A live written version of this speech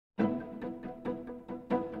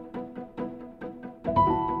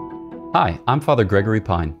Hi, I'm Father Gregory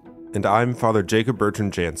Pine. And I'm Father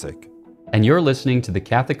Jacob-Bertrand Janczyk. And you're listening to the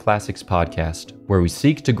Catholic Classics podcast, where we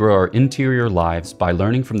seek to grow our interior lives by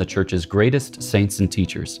learning from the Church's greatest saints and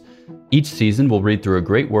teachers. Each season, we'll read through a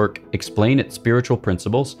great work, explain its spiritual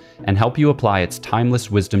principles, and help you apply its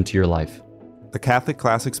timeless wisdom to your life. The Catholic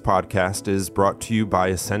Classics podcast is brought to you by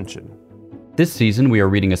Ascension. This season, we are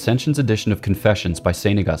reading Ascension's edition of Confessions by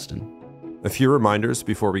St. Augustine. A few reminders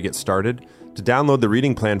before we get started. To download the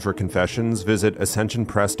reading plan for Confessions, visit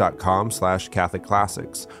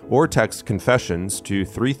ascensionpress.com/CatholicClassics or text Confessions to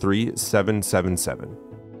 33777.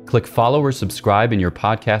 Click follow or subscribe in your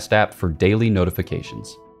podcast app for daily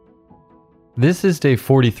notifications. This is day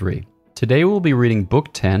 43. Today we'll be reading Book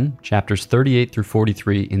 10, chapters 38 through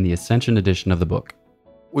 43 in the Ascension edition of the book.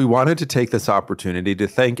 We wanted to take this opportunity to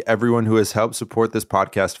thank everyone who has helped support this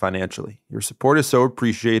podcast financially. Your support is so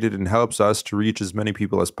appreciated and helps us to reach as many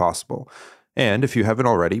people as possible. And if you haven't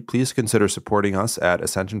already, please consider supporting us at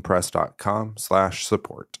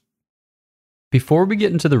ascensionpress.com/support. Before we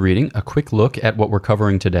get into the reading, a quick look at what we're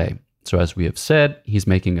covering today. So as we have said, he's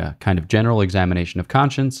making a kind of general examination of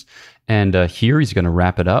conscience, and here he's going to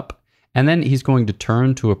wrap it up, and then he's going to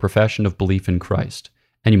turn to a profession of belief in Christ.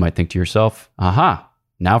 And you might think to yourself, aha,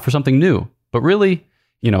 now for something new. But really,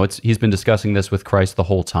 he's been discussing this with Christ the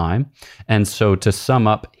whole time. And so to sum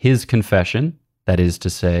up his confession, that is to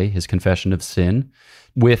say, his confession of sin,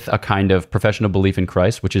 with a kind of profession of belief in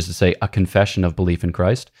Christ, which is to say, a confession of belief in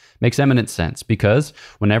Christ, makes eminent sense, because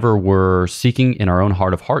whenever we're seeking in our own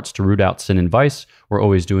heart of hearts to root out sin and vice, we're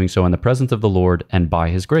always doing so in the presence of the Lord and by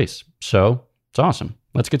his grace. So it's awesome.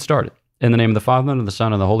 Let's get started. In the name of the Father, and of the Son,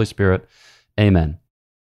 and of the Holy Spirit, amen.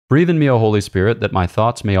 Breathe in me, O Holy Spirit, that my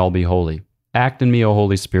thoughts may all be holy. Act in me, O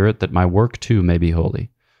Holy Spirit, that my work too may be holy.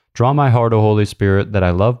 Draw my heart, O Holy Spirit, that I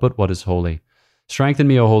love but what is holy. Strengthen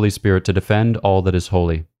me, O Holy Spirit, to defend all that is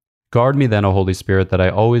holy. Guard me then, O Holy Spirit, that I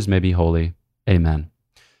always may be holy. Amen.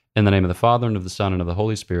 In the name of the Father, and of the Son, and of the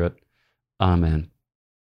Holy Spirit. Amen.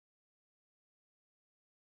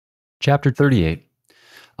 Chapter 38.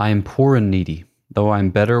 I am poor and needy, though I am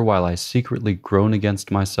better while I secretly groan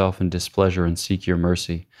against myself in displeasure and seek your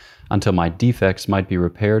mercy, until my defects might be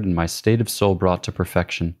repaired and my state of soul brought to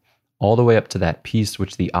perfection, all the way up to that peace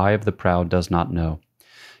which the eye of the proud does not know.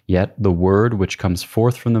 Yet the word which comes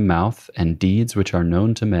forth from the mouth, and deeds which are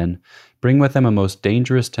known to men, bring with them a most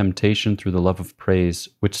dangerous temptation through the love of praise,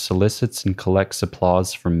 which solicits and collects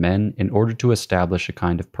applause from men in order to establish a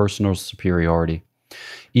kind of personal superiority.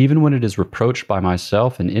 Even when it is reproached by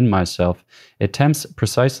myself and in myself, it tempts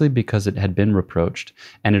precisely because it had been reproached,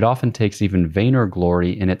 and it often takes even vainer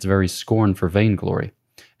glory in its very scorn for vainglory.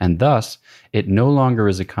 And thus, it no longer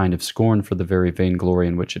is a kind of scorn for the very vainglory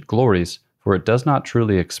in which it glories, for it does not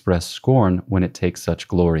truly express scorn when it takes such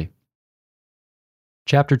glory.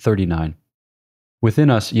 Chapter 39. Within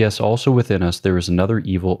us, yes, also within us, there is another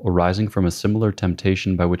evil arising from a similar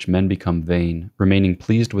temptation by which men become vain, remaining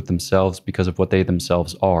pleased with themselves because of what they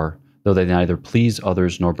themselves are, though they neither please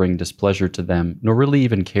others nor bring displeasure to them, nor really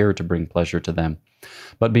even care to bring pleasure to them.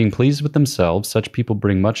 But being pleased with themselves, such people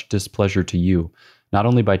bring much displeasure to you, not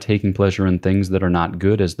only by taking pleasure in things that are not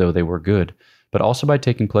good as though they were good, but also by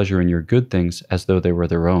taking pleasure in your good things as though they were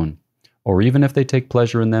their own. Or even if they take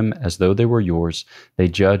pleasure in them as though they were yours, they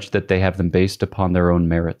judge that they have them based upon their own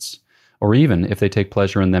merits. Or even if they take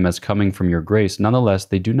pleasure in them as coming from your grace, nonetheless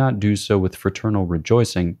they do not do so with fraternal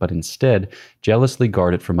rejoicing, but instead jealously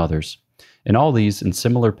guard it from others. In all these and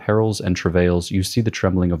similar perils and travails you see the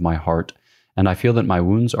trembling of my heart, and I feel that my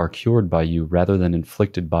wounds are cured by you rather than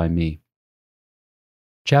inflicted by me.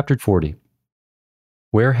 Chapter 40.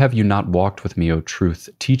 Where have you not walked with me, O truth,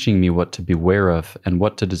 teaching me what to beware of, and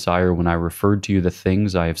what to desire when I referred to you the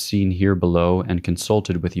things I have seen here below and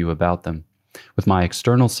consulted with you about them? With my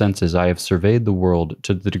external senses I have surveyed the world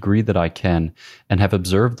to the degree that I can, and have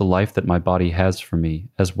observed the life that my body has for me,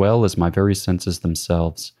 as well as my very senses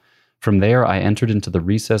themselves. From there I entered into the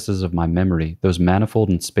recesses of my memory, those manifold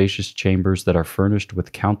and spacious chambers that are furnished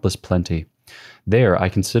with countless plenty. There I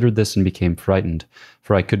considered this and became frightened,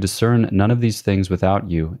 for I could discern none of these things without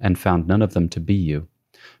you, and found none of them to be you.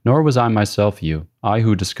 Nor was I myself you, I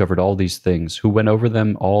who discovered all these things, who went over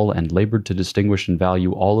them all and labored to distinguish and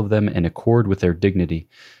value all of them in accord with their dignity,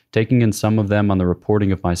 taking in some of them on the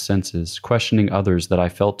reporting of my senses, questioning others that I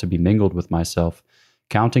felt to be mingled with myself,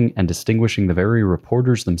 counting and distinguishing the very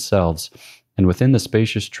reporters themselves, and within the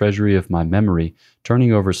spacious treasury of my memory,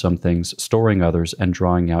 turning over some things, storing others, and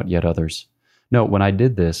drawing out yet others. No, when I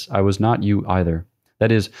did this, I was not you either.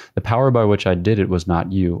 That is, the power by which I did it was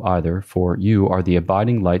not you either, for you are the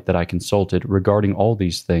abiding light that I consulted regarding all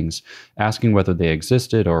these things, asking whether they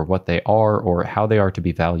existed, or what they are, or how they are to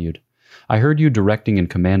be valued. I heard you directing and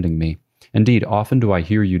commanding me. Indeed, often do I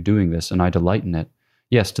hear you doing this, and I delight in it.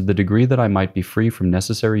 Yes, to the degree that I might be free from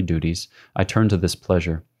necessary duties, I turn to this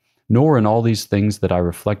pleasure. Nor in all these things that I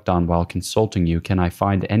reflect on while consulting you can I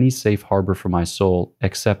find any safe harbor for my soul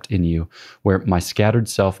except in you, where my scattered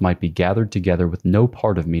self might be gathered together with no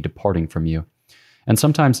part of me departing from you. And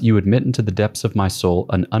sometimes you admit into the depths of my soul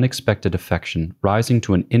an unexpected affection, rising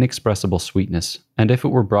to an inexpressible sweetness, and if it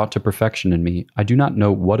were brought to perfection in me, I do not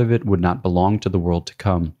know what of it would not belong to the world to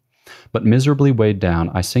come. But miserably weighed down,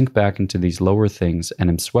 I sink back into these lower things, and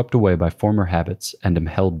am swept away by former habits, and am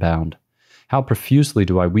held bound. How profusely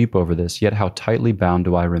do I weep over this, yet how tightly bound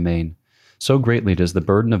do I remain. So greatly does the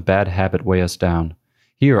burden of bad habit weigh us down.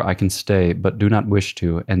 Here I can stay, but do not wish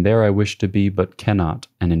to, and there I wish to be, but cannot,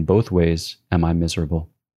 and in both ways am I miserable.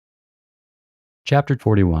 Chapter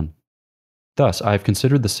 41. Thus I have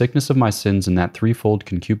considered the sickness of my sins in that threefold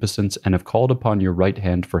concupiscence, and have called upon your right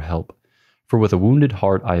hand for help. For with a wounded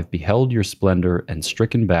heart I have beheld your splendor, and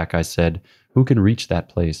stricken back I said, who can reach that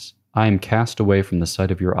place? I am cast away from the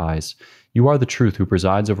sight of your eyes. You are the truth who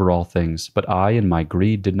presides over all things, but I in my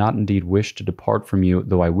greed did not indeed wish to depart from you,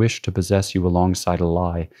 though I wished to possess you alongside a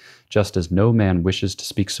lie, just as no man wishes to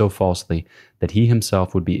speak so falsely that he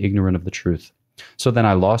himself would be ignorant of the truth. So then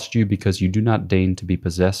I lost you because you do not deign to be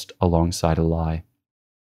possessed alongside a lie.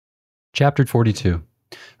 Chapter 42.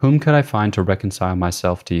 Whom could I find to reconcile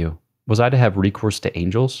myself to you? Was I to have recourse to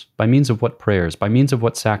angels? By means of what prayers? By means of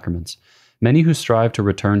what sacraments? Many who strive to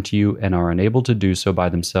return to you and are unable to do so by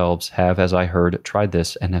themselves have, as I heard, tried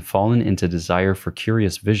this and have fallen into desire for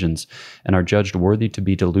curious visions and are judged worthy to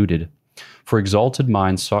be deluded. For exalted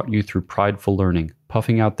minds sought you through prideful learning,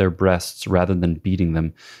 puffing out their breasts rather than beating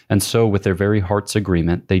them, and so with their very heart's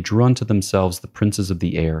agreement they drew unto themselves the princes of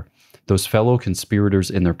the air, those fellow conspirators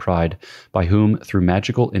in their pride, by whom, through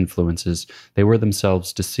magical influences, they were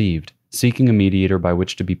themselves deceived, seeking a mediator by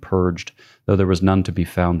which to be purged, though there was none to be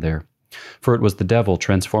found there. For it was the devil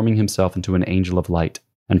transforming himself into an angel of light,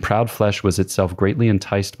 and proud flesh was itself greatly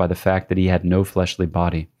enticed by the fact that he had no fleshly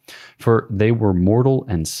body. For they were mortal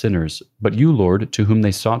and sinners, but you, Lord, to whom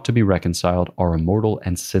they sought to be reconciled, are immortal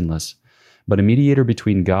and sinless. But a mediator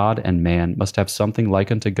between God and man must have something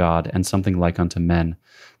like unto God and something like unto men,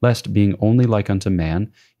 lest, being only like unto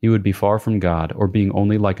man, he would be far from God, or being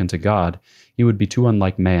only like unto God, he would be too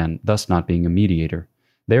unlike man, thus not being a mediator.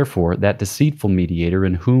 Therefore, that deceitful mediator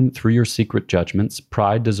in whom, through your secret judgments,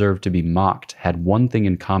 pride deserved to be mocked, had one thing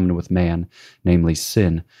in common with man, namely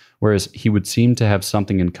sin, whereas he would seem to have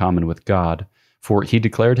something in common with God, for he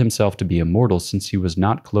declared himself to be immortal since he was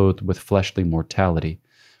not clothed with fleshly mortality.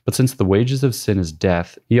 But since the wages of sin is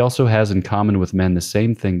death, he also has in common with men the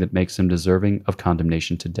same thing that makes him deserving of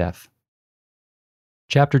condemnation to death.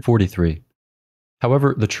 Chapter 43.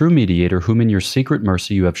 However, the true mediator, whom in your secret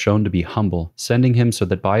mercy you have shown to be humble, sending him so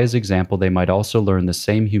that by his example they might also learn the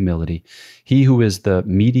same humility, he who is the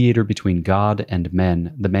mediator between God and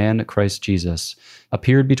men, the man Christ Jesus,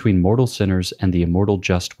 appeared between mortal sinners and the immortal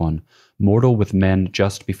just one, mortal with men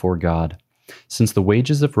just before God. Since the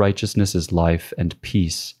wages of righteousness is life and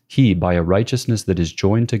peace, he, by a righteousness that is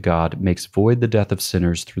joined to God, makes void the death of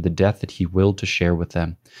sinners through the death that he willed to share with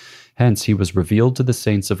them. Hence he was revealed to the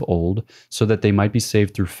saints of old, so that they might be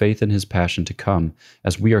saved through faith in his passion to come,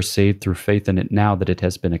 as we are saved through faith in it now that it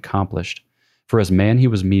has been accomplished. For as man he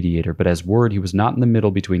was mediator, but as word he was not in the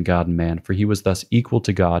middle between God and man, for he was thus equal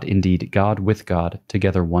to God, indeed God with God,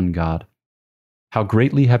 together one God. How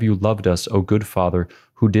greatly have you loved us, O good Father,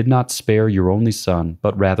 who did not spare your only Son,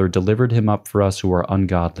 but rather delivered him up for us who are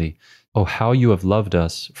ungodly. O how you have loved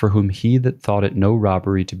us, for whom he that thought it no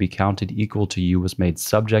robbery to be counted equal to you was made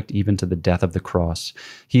subject even to the death of the cross,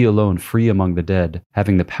 he alone free among the dead,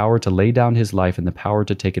 having the power to lay down his life and the power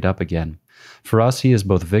to take it up again. For us he is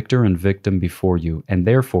both victor and victim before you, and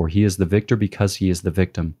therefore he is the victor because he is the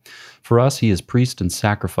victim. For us he is priest and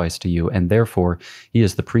sacrifice to you, and therefore he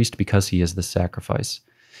is the priest because he is the sacrifice.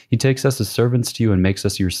 He takes us as servants to you and makes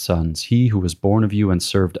us your sons, he who was born of you and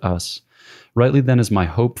served us. Rightly then is my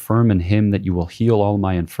hope firm in him that you will heal all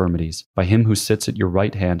my infirmities, by him who sits at your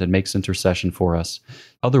right hand and makes intercession for us.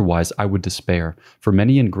 Otherwise I would despair, for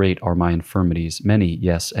many and great are my infirmities, many,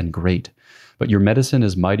 yes, and great. But your medicine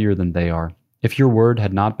is mightier than they are. If your word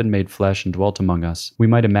had not been made flesh and dwelt among us, we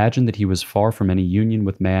might imagine that he was far from any union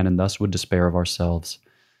with man and thus would despair of ourselves.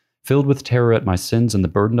 Filled with terror at my sins and the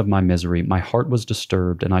burden of my misery, my heart was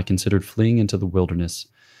disturbed, and I considered fleeing into the wilderness.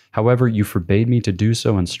 However, you forbade me to do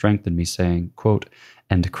so and strengthened me, saying, quote,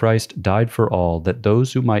 "And Christ died for all, that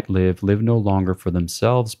those who might live no longer for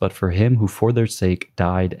themselves, but for him who for their sake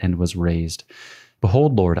died and was raised."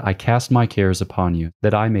 Behold, Lord, I cast my cares upon you,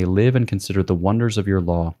 that I may live and consider the wonders of your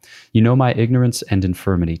law. You know my ignorance and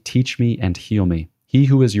infirmity. Teach me and heal me. He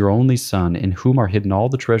who is your only Son, in whom are hidden all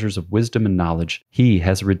the treasures of wisdom and knowledge, he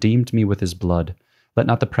has redeemed me with his blood. Let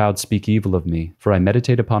not the proud speak evil of me, for I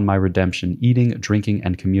meditate upon my redemption, eating, drinking,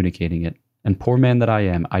 and communicating it. And poor man that I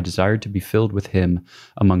am, I desired to be filled with him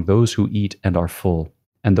among those who eat and are full,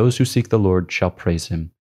 and those who seek the Lord shall praise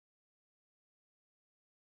him.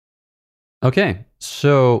 Okay,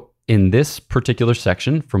 so in this particular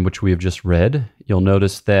section from which we have just read, you'll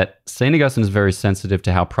notice that St. Augustine is very sensitive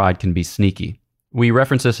to how pride can be sneaky. We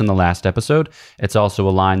referenced this in the last episode. It's also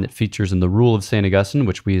a line that features in the Rule of St. Augustine,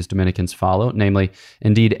 which we as Dominicans follow, namely,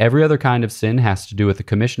 indeed, every other kind of sin has to do with the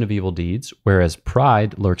commission of evil deeds, whereas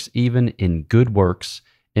pride lurks even in good works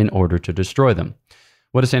in order to destroy them.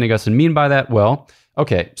 What does St. Augustine mean by that? Well,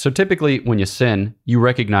 okay, so typically when you sin, you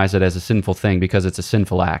recognize it as a sinful thing because it's a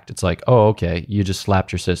sinful act. It's like, oh, okay, you just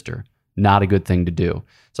slapped your sister. Not a good thing to do.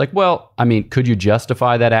 It's like, well, I mean, could you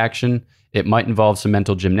justify that action? It might involve some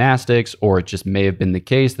mental gymnastics, or it just may have been the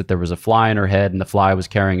case that there was a fly in her head and the fly was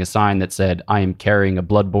carrying a sign that said, I am carrying a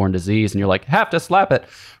bloodborne disease, and you're like, have to slap it,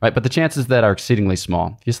 right? But the chances of that are exceedingly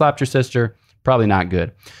small. If you slapped your sister, probably not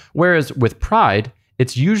good. Whereas with pride,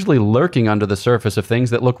 it's usually lurking under the surface of things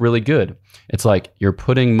that look really good. It's like you're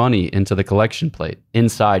putting money into the collection plate.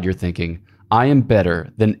 Inside, you're thinking, I am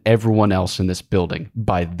better than everyone else in this building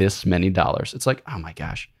by this many dollars. It's like, oh my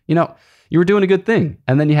gosh, you were doing a good thing.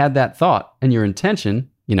 And then you had that thought, and your intention,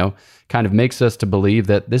 kind of makes us to believe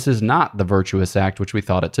that this is not the virtuous act which we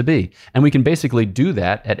thought it to be. And we can basically do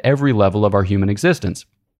that at every level of our human existence.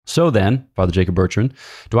 So then, Father Jacob-Bertrand,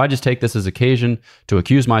 do I just take this as occasion to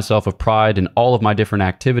accuse myself of pride in all of my different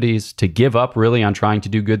activities, to give up really on trying to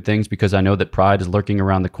do good things because I know that pride is lurking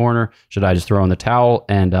around the corner? Should I just throw in the towel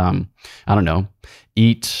and,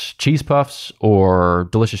 eat cheese puffs or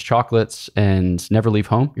delicious chocolates and never leave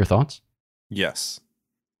home? Your thoughts? Yes.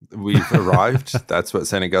 We've arrived. That's what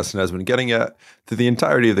St. Augustine has been getting at through the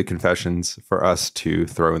entirety of the Confessions, for us to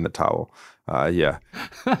throw in the towel. Yeah.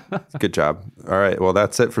 Good job. All right. Well,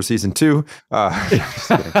 that's it for season 2. Just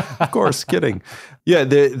kidding. Of course, kidding. Yeah,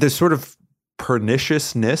 the sort of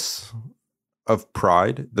perniciousness of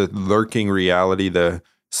pride, the lurking reality, the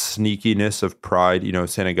sneakiness of pride,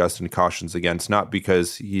 St. Augustine cautions against, not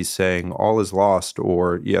because he's saying all is lost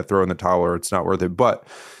or, throw in the towel or it's not worth it, but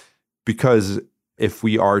because if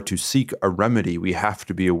we are to seek a remedy, we have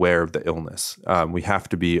to be aware of the illness. We have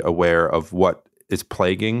to be aware of what is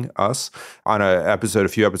plaguing us. On a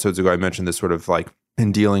few episodes ago, I mentioned this sort of like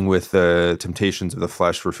in dealing with the temptations of the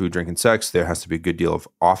flesh for food, drink, and sex, there has to be a good deal of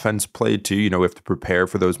offense played too. We have to prepare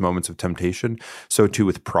for those moments of temptation. So too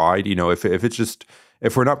with pride,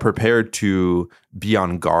 if we're not prepared to be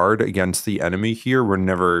on guard against the enemy here, we're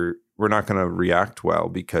not going to react well,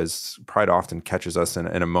 because pride often catches us in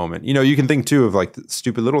a moment. You can think too of like the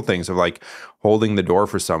stupid little things of like holding the door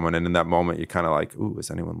for someone. And in that moment, you're kind of like, ooh, is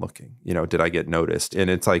anyone looking? Did I get noticed? And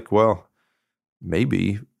it's like, well,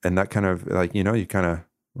 maybe. And that kind of like, you kind of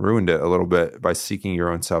ruined it a little bit by seeking your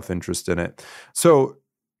own self-interest in it. So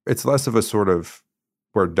it's less of a sort of,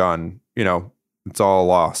 we're done, it's all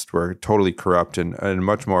lost. We're totally corrupt, and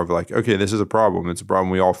much more of like, okay, this is a problem. It's a problem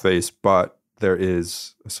we all face, but there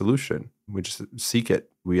is a solution. We just seek it.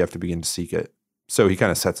 We have to begin to seek it. So he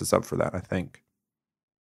kind of sets us up for that, I think.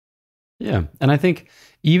 Yeah. And I think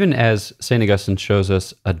even as St. Augustine shows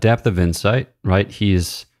us a depth of insight, right?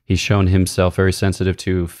 He's shown himself very sensitive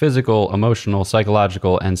to physical, emotional,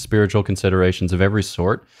 psychological, and spiritual considerations of every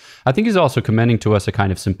sort. I think he's also commending to us a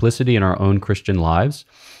kind of simplicity in our own Christian lives.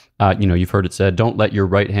 You've heard it said, don't let your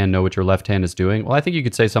right hand know what your left hand is doing. Well, I think you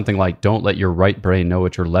could say something like, don't let your right brain know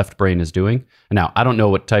what your left brain is doing. Now, I don't know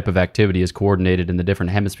what type of activity is coordinated in the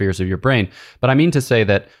different hemispheres of your brain, but I mean to say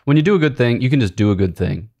that when you do a good thing, you can just do a good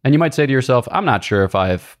thing. And you might say to yourself, I'm not sure if I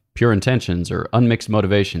have pure intentions or unmixed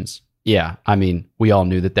motivations. Yeah, I mean, we all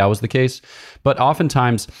knew that was the case. But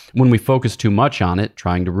oftentimes, when we focus too much on it,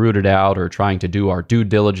 trying to root it out or trying to do our due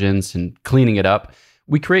diligence and cleaning it up,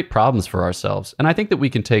 we create problems for ourselves. And I think that we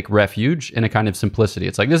can take refuge in a kind of simplicity.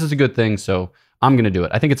 It's like, this is a good thing, so I'm going to do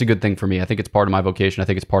it. I think it's a good thing for me. I think it's part of my vocation. I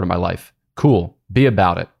think it's part of my life. Cool. Be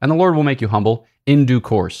about it. And the Lord will make you humble in due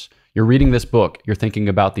course. You're reading this book. You're thinking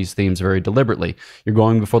about these themes very deliberately. You're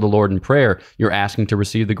going before the Lord in prayer. You're asking to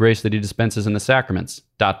receive the grace that he dispenses in the sacraments, ...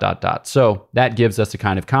 So that gives us a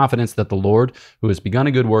kind of confidence that the Lord, who has begun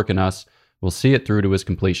a good work in us, will see it through to his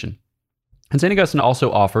completion. And St. Augustine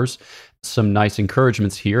also offers some nice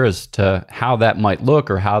encouragements here as to how that might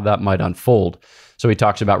look or how that might unfold. So he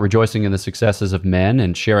talks about rejoicing in the successes of men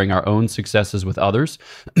and sharing our own successes with others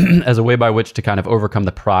as a way by which to kind of overcome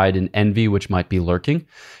the pride and envy which might be lurking.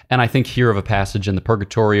 And I think here of a passage in the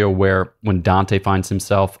Purgatorio where when Dante finds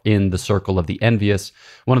himself in the circle of the envious,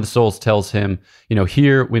 one of the souls tells him,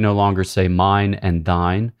 here we no longer say mine and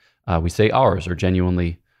thine, we say ours, or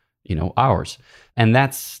genuinely, ours. And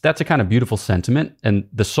that's a kind of beautiful sentiment. And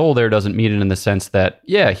the soul there doesn't mean it in the sense that,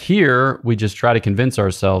 here we just try to convince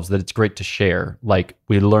ourselves that it's great to share. Like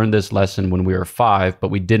we learned this lesson when we were 5, but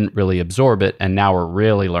we didn't really absorb it. And now we're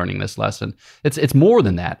really learning this lesson. It's more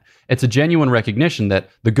than that. It's a genuine recognition that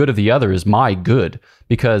the good of the other is my good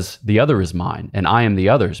because the other is mine and I am the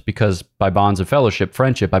other's, because by bonds of fellowship,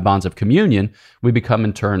 friendship, by bonds of communion, we become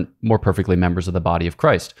in turn more perfectly members of the body of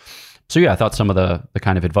Christ. So I thought some of the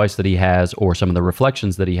kind of advice that he has or some of the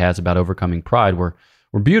reflections that he has about overcoming pride were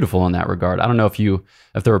beautiful in that regard. I don't know if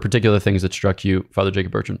there were particular things that struck you, Father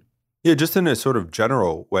Jacob-Bertrand. Yeah, just in a sort of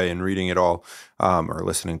general way in reading it all or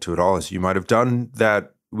listening to it all, as you might have done,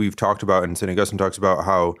 that we've talked about, and St. Augustine talks about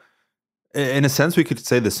how, in a sense, we could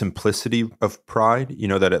say the simplicity of pride,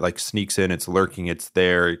 that it like sneaks in, it's lurking, it's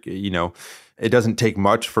there, it doesn't take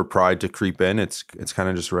much for pride to creep in. It's kind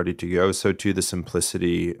of just ready to go. So too, the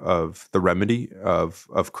simplicity of the remedy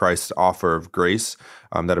of Christ's offer of grace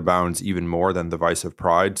that abounds even more than the vice of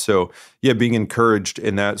pride. So being encouraged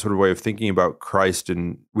in that sort of way of thinking about Christ.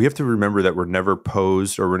 And we have to remember that we're never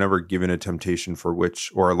posed or we're never given a temptation for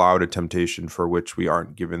which, or allowed a temptation for which we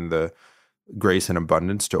aren't given the grace and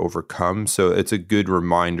abundance to overcome. So it's a good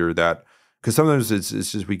reminder that, because sometimes it's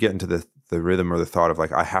just we get into the rhythm or the thought of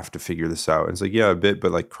like, I have to figure this out. And it's like, a bit,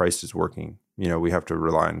 but like Christ is working. We have to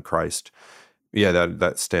rely on Christ.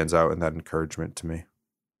 That stands out in that encouragement to me.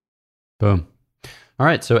 Boom. All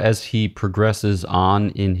right. So as he progresses on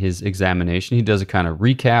in his examination, he does a kind of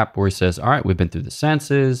recap where he says, all right, we've been through the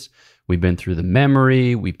senses, we've been through the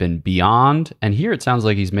memory, we've been beyond. And here it sounds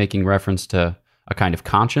like he's making reference to a kind of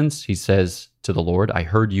conscience. He says to the Lord, I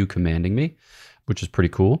heard you commanding me, which is pretty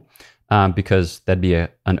cool. Because that'd be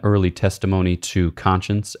an early testimony to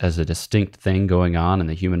conscience as a distinct thing going on in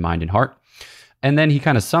the human mind and heart. And then he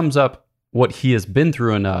kind of sums up what he has been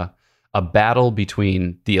through in a battle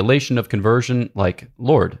between the elation of conversion, like,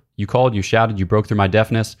 Lord, you called, you shouted, you broke through my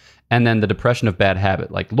deafness, and then the depression of bad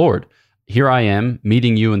habit, like, Lord, here I am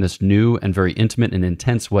meeting you in this new and very intimate and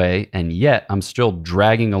intense way, and yet I'm still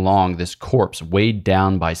dragging along this corpse weighed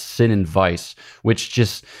down by sin and vice, which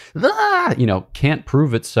just, can't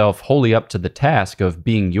prove itself wholly up to the task of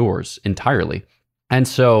being yours entirely. And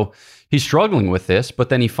so he's struggling with this, but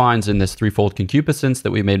then he finds in this threefold concupiscence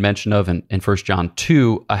that we made mention of in 1 John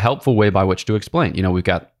 2, a helpful way by which to explain. We've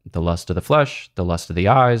got the lust of the flesh, the lust of the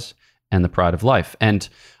eyes, and the pride of life. And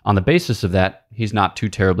on the basis of that, he's not too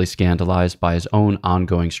terribly scandalized by his own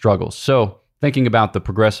ongoing struggles. So thinking about the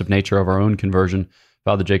progressive nature of our own conversion,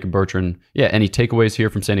 Father Jacob-Bertrand, any takeaways here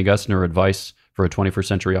from St. Augustine or advice for a 21st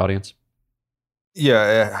century audience?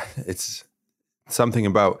 It's something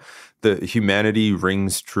about the humanity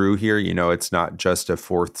rings true here. It's not just a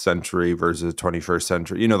 4th century versus a 21st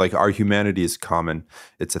century. Like our humanity is common.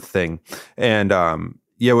 It's a thing. And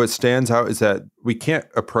what stands out is that we can't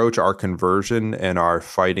approach our conversion and our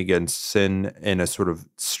fight against sin in a sort of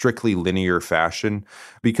strictly linear fashion,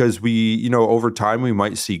 because we, over time we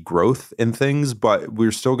might see growth in things, but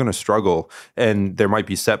we're still going to struggle and there might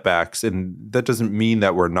be setbacks. And that doesn't mean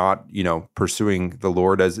that we're not, pursuing the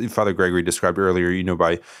Lord, as Father Gregory described earlier,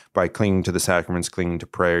 by clinging to the sacraments, clinging to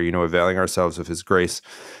prayer, availing ourselves of his grace.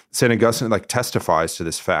 St. Augustine testifies to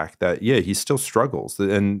this fact that, he still struggles.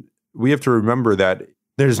 And we have to remember that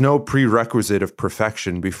there's no prerequisite of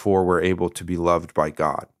perfection before we're able to be loved by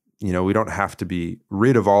God. We don't have to be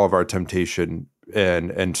rid of all of our temptation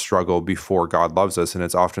and struggle before God loves us. And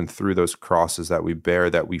it's often through those crosses that we bear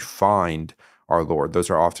that we find our Lord. Those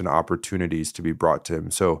are often opportunities to be brought to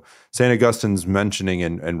him. So St. Augustine's mentioning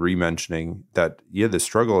and re-mentioning that, the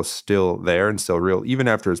struggle is still there and still real, even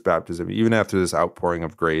after his baptism, even after this outpouring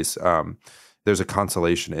of grace. There's a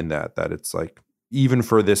consolation in that it's like, even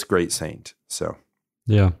for this great saint. So.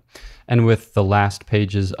 Yeah. And with the last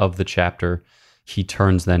pages of the chapter, he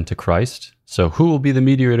turns then to Christ. So who will be the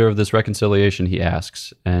mediator of this reconciliation, he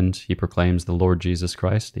asks. And he proclaims the Lord Jesus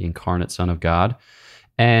Christ, the incarnate Son of God.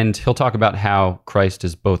 And he'll talk about how Christ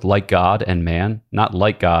is both like God and man, not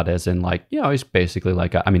like God as in he's basically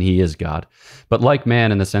like God. I mean, he is God, but like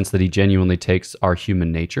man in the sense that he genuinely takes our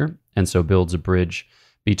human nature and so builds a bridge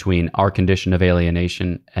between our condition of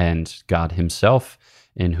alienation and God himself.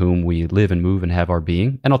 in whom we live and move and have our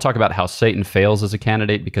being. And I'll talk about how Satan fails as a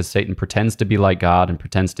candidate, because Satan pretends to be like God and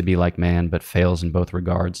pretends to be like man, but fails in both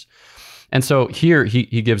regards. And so here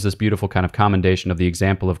he gives this beautiful kind of commendation of the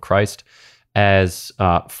example of Christ as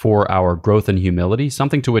for our growth in humility,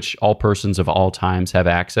 something to which all persons of all times have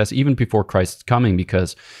access, even before Christ's coming,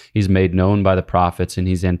 because he's made known by the prophets and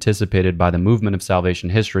he's anticipated by the movement of salvation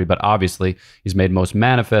history. But obviously, he's made most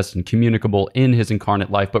manifest and communicable in his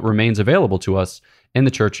incarnate life, but remains available to us in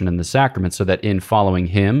the church and in the sacrament, so that in following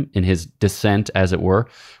him, in his descent, as it were,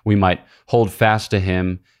 we might hold fast to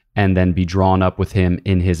him and then be drawn up with him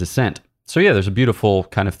in his ascent. So yeah, there's a beautiful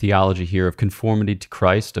kind of theology here of conformity to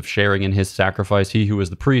Christ, of sharing in his sacrifice, he who is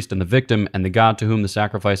the priest and the victim and the God to whom the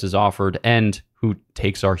sacrifice is offered, and who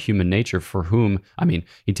takes our human nature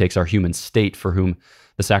he takes our human state for whom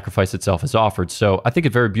the sacrifice itself is offered. So I think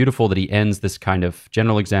it's very beautiful that he ends this kind of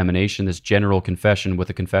general examination, this general confession, with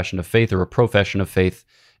a confession of faith, or a profession of faith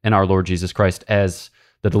in our Lord Jesus Christ as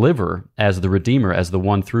the deliverer, as the redeemer, as the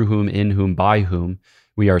one through whom, in whom, by whom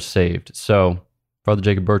we are saved. So Father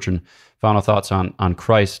Jacob-Bertrand, final thoughts on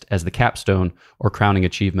Christ as the capstone or crowning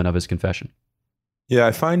achievement of his confession. Yeah,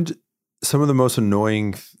 I find some of the most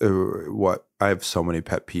annoying, I have so many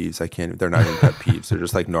pet peeves. They're not even pet peeves. They're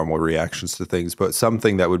just like normal reactions to things. But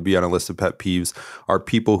something that would be on a list of pet peeves are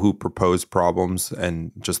people who propose problems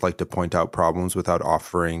and just like to point out problems without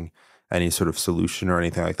offering any sort of solution or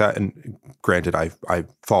anything like that. And granted, I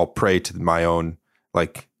fall prey to my own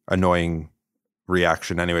like annoying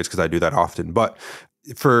reaction anyways, because I do that often. But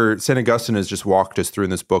for St. Augustine has just walked us through in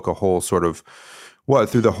this book a whole sort of,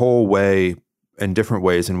 through the whole way and different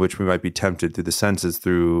ways in which we might be tempted through the senses,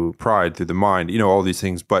 through pride, through the mind, all these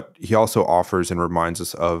things. But he also offers and reminds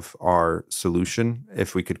us of our solution,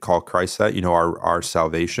 if we could call Christ that, our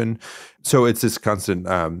salvation. So it's this constant,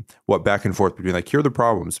 back and forth between like, here are the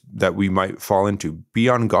problems that we might fall into. Be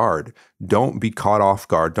on guard. Don't be caught off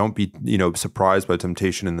guard. Don't be, surprised by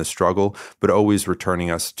temptation in the struggle, but always returning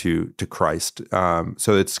us to Christ.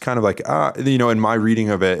 So it's kind of like, in my reading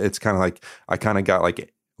of it, it's kind of like, I kind of got like a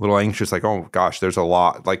little anxious, like, oh gosh, there's a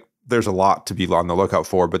lot to be on the lookout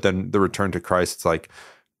for. But then the return to Christ, it's like,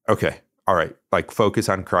 okay, all right, like focus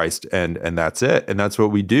on Christ and that's it. And that's what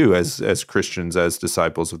we do as Christians, as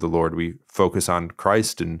disciples of the Lord. We focus on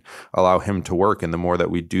Christ and allow him to work. And the more that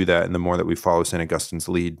we do that and the more that we follow St. Augustine's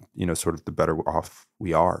lead, sort of the better off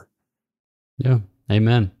we are. Yeah,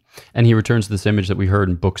 amen. And he returns to this image that we heard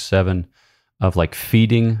in Book 7 of like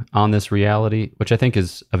feeding on this reality, which I think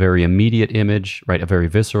is a very immediate image, right? A very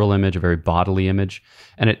visceral image, a very bodily image.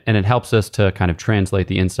 And it helps us to kind of translate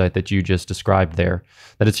the insight that you just described there,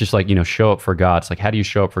 that it's just like, show up for God. It's like, how do you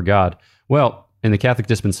show up for God? Well, in the Catholic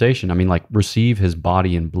dispensation, receive his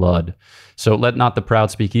body and blood. So let not the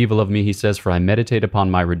proud speak evil of me, he says, for I meditate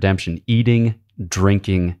upon my redemption, eating,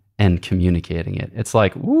 drinking, and communicating it. It's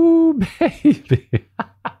like, woo, baby.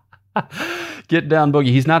 Get down, Boogie.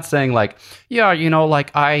 He's not saying like,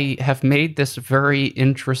 I have made this very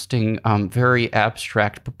interesting, very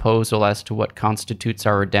abstract proposal as to what constitutes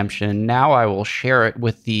our redemption. Now I will share it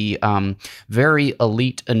with the very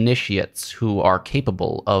elite initiates who are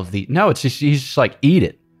capable of the... No, he's just like, eat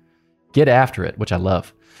it. Get after it, which I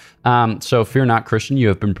love. So fear not, Christian. You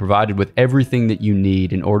have been provided with everything that you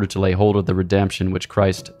need in order to lay hold of the redemption which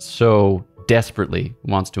Christ so desperately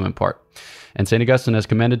wants to impart. And St. Augustine has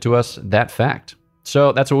commended to us that fact.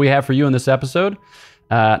 So that's what we have for you in this episode.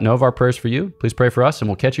 Know of our prayers for you. Please pray for us, and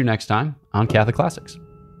we'll catch you next time on Catholic Classics.